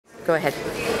Go ahead.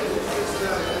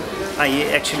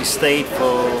 I actually stayed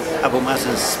for Abu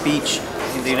Mazen's speech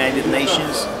in the United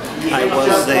Nations. I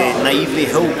was naively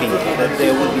hoping that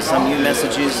there would be some new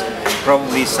messages,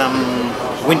 probably some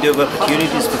window of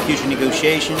opportunities for future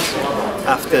negotiations.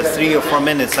 After 3 or 4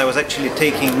 minutes I was actually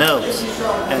taking notes,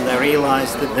 and I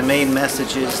realized that the main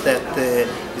message is that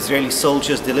Israeli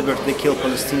soldiers deliberately kill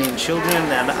Palestinian children,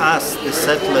 and us, the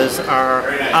settlers, are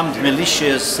armed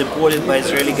militias supported by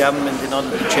Israeli government in order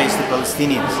to chase the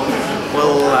Palestinians.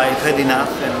 Well, I've had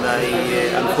enough, and I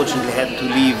unfortunately had to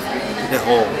leave the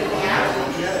hall.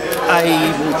 I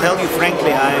will tell you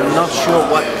frankly, I'm not sure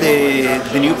what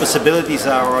the new possibilities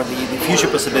are, or the future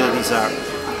possibilities are.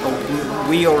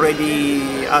 We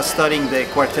already are studying the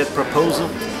quartet proposal.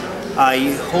 I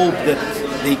hope that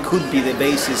they could be the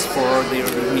basis for the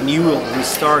renewal,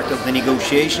 restart of the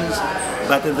negotiations,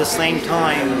 but at the same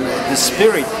time, the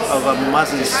spirit of Abu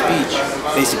Mazen's speech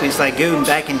basically is like going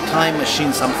back in time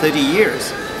machine some 30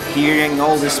 years, hearing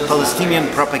all this Palestinian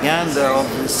propaganda of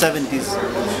the 70s.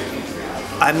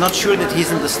 I'm not sure that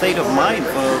he's in the state of mind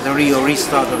for the real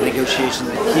restart of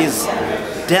negotiations. His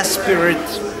desperate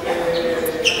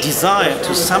desire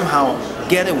to somehow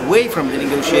get away from the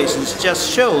negotiations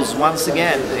just shows once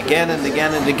again and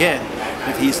again,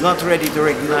 that he's not ready to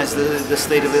recognize the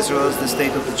state of Israel as the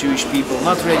state of the Jewish people,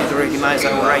 not ready to recognize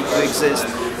our right to exist,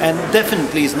 and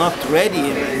definitely is not ready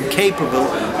and capable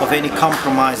of any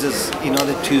compromises in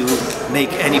order to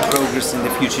make any progress in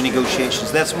the future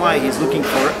negotiations. That's why he's looking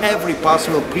for every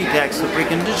possible pretext or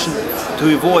precondition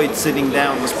to avoid sitting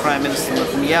down with Prime Minister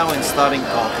Netanyahu and starting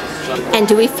talks. And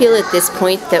do we feel at this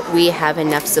point that we have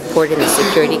enough support in the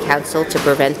Security Council to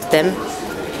prevent them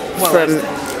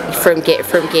from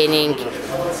gaining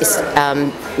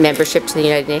membership to the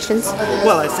United Nations?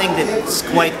 Well, I think that it's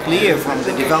quite clear from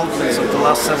the developments of the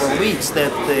last several weeks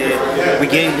that we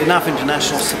gained enough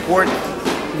international support.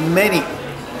 Many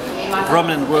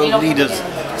prominent world leaders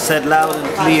said loud and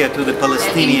clear to the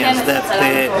Palestinians that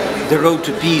the road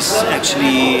to peace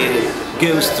actually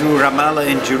goes through Ramallah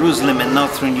and Jerusalem and not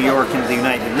through New York and the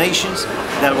United Nations.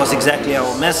 That was exactly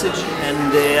our message,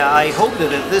 and I hope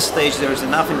that at this stage there is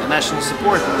enough international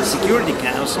support in the Security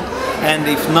Council, and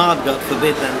if not, God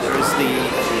forbid, then there is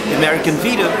the American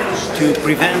veto to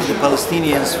prevent the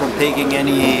Palestinians from taking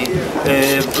any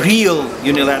real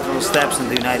unilateral steps in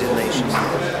the United Nations.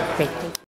 Great.